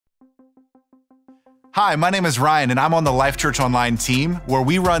Hi, my name is Ryan, and I'm on the Life.Church Online team, where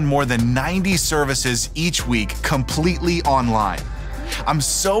we run more than 90 services each week completely online. I'm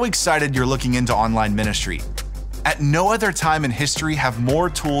so excited you're looking into online ministry. At no other time in history have more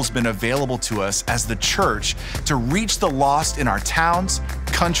tools been available to us as the church to reach the lost in our towns,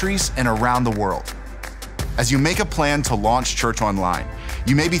 countries, and around the world. As you make a plan to launch church online,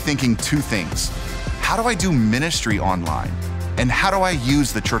 you may be thinking two things. How do I do ministry online? And how do I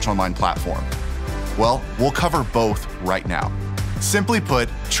use the church online platform? Well, we'll cover both right now. Simply put,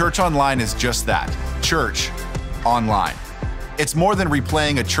 church online is just that, church online. It's more than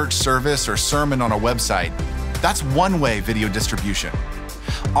replaying a church service or sermon on a website. That's one-way video distribution.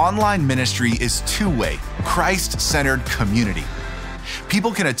 Online ministry is two-way, Christ-centered community.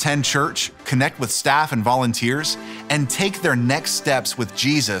 People can attend church, connect with staff and volunteers, and take their next steps with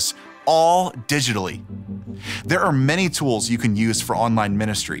Jesus, all digitally. There are many tools you can use for online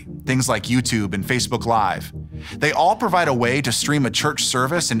ministry, things like YouTube and Facebook Live. They all provide a way to stream a church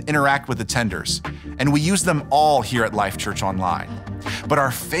service and interact with attenders, and we use them all here at Life.Church Online. But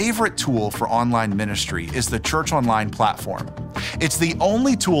our favorite tool for online ministry is the Church Online platform. It's the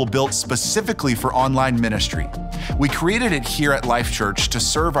only tool built specifically for online ministry. We created it here at Life.Church to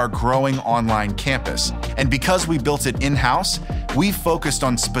serve our growing online campus, and because we built it in-house, we focused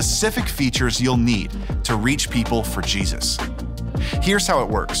on specific features you'll need to reach people for Jesus. Here's how it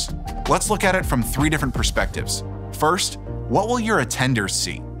works. Let's look at it from three different perspectives. First, what will your attenders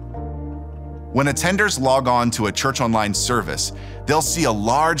see? When attenders log on to a church online service, they'll see a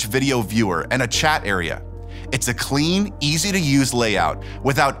large video viewer and a chat area. It's a clean, easy-to-use layout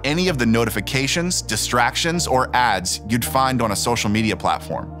without any of the notifications, distractions, or ads you'd find on a social media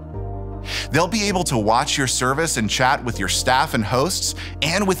platform. They'll be able to watch your service and chat with your staff and hosts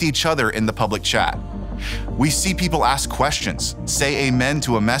and with each other in the public chat. We see people ask questions, say amen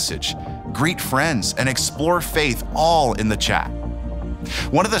to a message, greet friends, and explore faith all in the chat.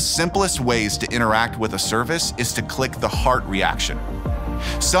 One of the simplest ways to interact with a service is to click the heart reaction.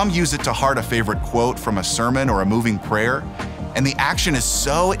 Some use it to heart a favorite quote from a sermon or a moving prayer, and the action is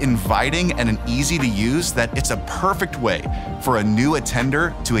so inviting and easy to use that it's a perfect way for a new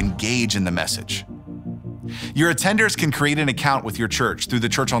attender to engage in the message. Your attenders can create an account with your church through the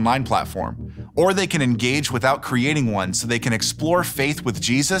Church Online platform, or they can engage without creating one so they can explore faith with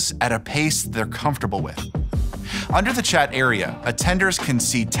Jesus at a pace they're comfortable with. Under the chat area, attenders can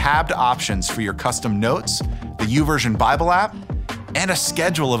see tabbed options for your custom notes, the YouVersion Bible app, and a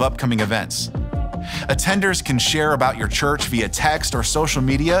schedule of upcoming events. Attenders can share about your church via text or social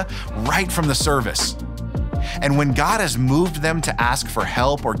media right from the service. And when God has moved them to ask for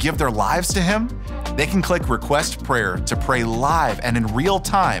help or give their lives to Him, they can click Request Prayer to pray live and in real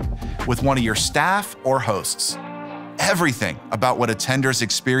time with one of your staff or hosts. Everything about what attenders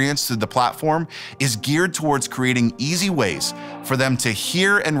experience through the platform is geared towards creating easy ways for them to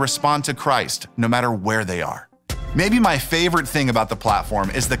hear and respond to Christ no matter where they are. Maybe my favorite thing about the platform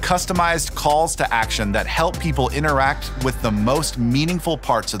is the customized calls to action that help people interact with the most meaningful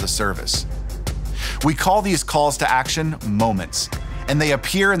parts of the service. We call these calls to action moments, and they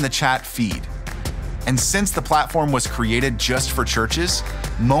appear in the chat feed. And since the platform was created just for churches,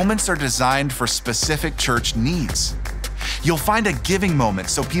 moments are designed for specific church needs. You'll find a giving moment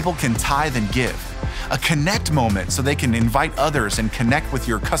so people can tithe and give, a connect moment so they can invite others and connect with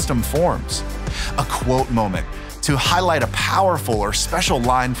your custom forms, a quote moment to highlight a powerful or special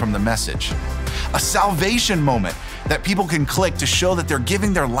line from the message, a salvation moment that people can click to show that they're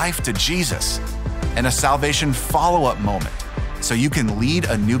giving their life to Jesus, and a salvation follow-up moment so you can lead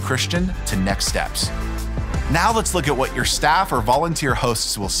a new Christian to next steps. Now let's look at what your staff or volunteer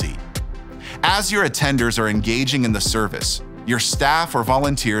hosts will see. As your attenders are engaging in the service, your staff or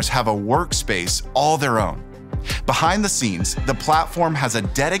volunteers have a workspace all their own. Behind the scenes, the platform has a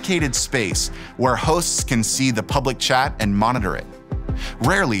dedicated space where hosts can see the public chat and monitor it.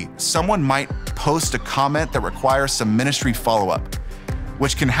 Rarely, someone might post a comment that requires some ministry follow-up,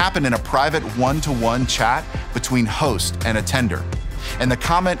 which can happen in a private one-to-one chat between host and attender, and the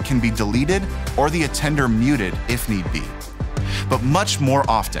comment can be deleted or the attender muted if need be. But much more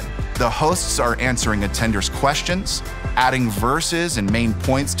often, the hosts are answering attenders' questions, adding verses and main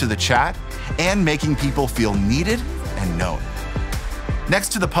points to the chat, and making people feel needed and known.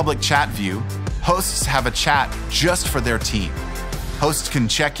 Next to the public chat view, hosts have a chat just for their team. Hosts can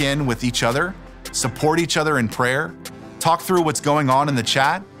check in with each other, support each other in prayer, talk through what's going on in the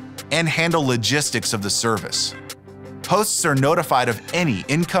chat, and handle logistics of the service. Hosts are notified of any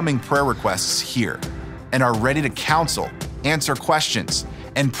incoming prayer requests here and are ready to counsel, answer questions,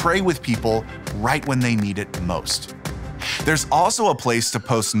 and pray with people right when they need it most. There's also a place to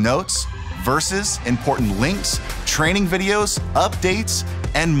post notes, verses, important links, training videos, updates,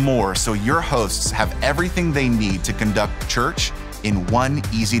 and more, so your hosts have everything they need to conduct church in one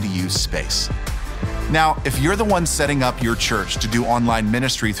easy-to-use space. Now, if you're the one setting up your church to do online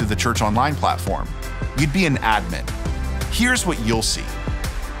ministry through the Church Online platform, you'd be an admin. Here's what you'll see.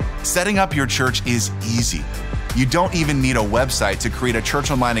 Setting up your church is easy. You don't even need a website to create a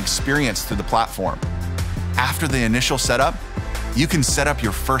Church Online experience through the platform. After the initial setup, you can set up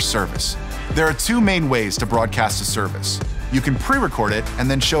your first service. There are two main ways to broadcast a service. You can pre-record it and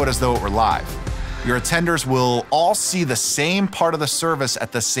then show it as though it were live. Your attenders will all see the same part of the service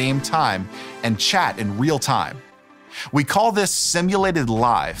at the same time and chat in real time. We call this simulated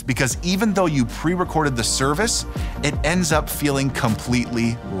live because even though you pre-recorded the service, it ends up feeling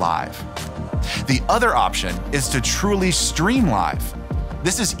completely live. The other option is to truly stream live.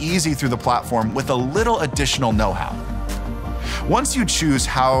 This is easy through the platform with a little additional know-how. Once you choose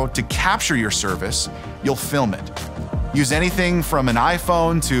how to capture your service, you'll film it. Use anything from an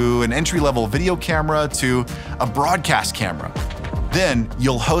iPhone to an entry-level video camera to a broadcast camera. Then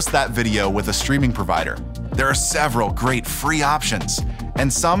you'll host that video with a streaming provider. There are several great free options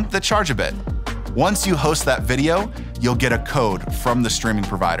and some that charge a bit. Once you host that video, you'll get a code from the streaming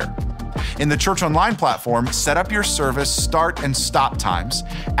provider. In the Church Online platform, set up your service start and stop times,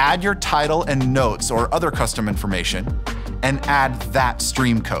 add your title and notes or other custom information, and add that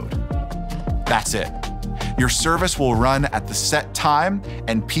stream code. That's it. Your service will run at the set time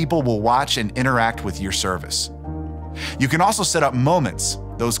and people will watch and interact with your service. You can also set up moments,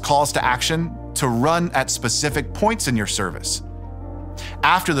 those calls to action, to run at specific points in your service.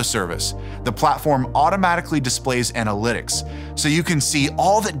 After the service, the platform automatically displays analytics, so you can see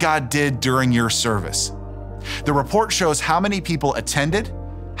all that God did during your service. The report shows how many people attended,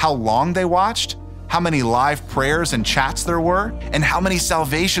 how long they watched, how many live prayers and chats there were, and how many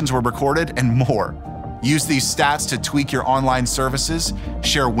salvations were recorded, and more. Use these stats to tweak your online services,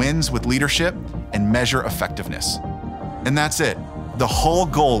 share wins with leadership, and measure effectiveness. And that's it. The whole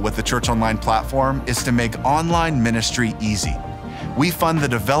goal with the Church Online platform is to make online ministry easy. We fund the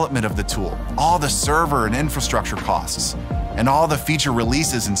development of the tool, all the server and infrastructure costs, and all the feature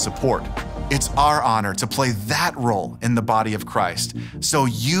releases and support. It's our honor to play that role in the body of Christ so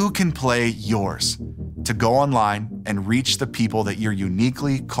you can play yours, to go online and reach the people that you're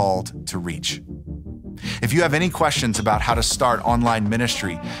uniquely called to reach. If you have any questions about how to start online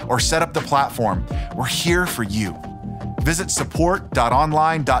ministry or set up the platform, we're here for you. Visit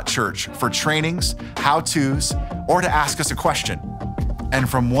support.online.church for trainings, how-tos, or to ask us a question. And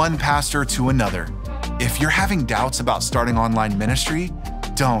from one pastor to another, if you're having doubts about starting online ministry,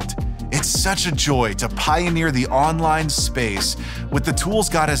 don't. It's such a joy to pioneer the online space with the tools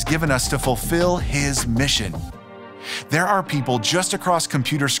God has given us to fulfill His mission. There are people just across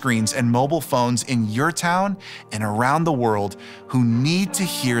computer screens and mobile phones in your town and around the world who need to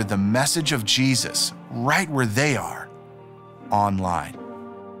hear the message of Jesus right where they are, online.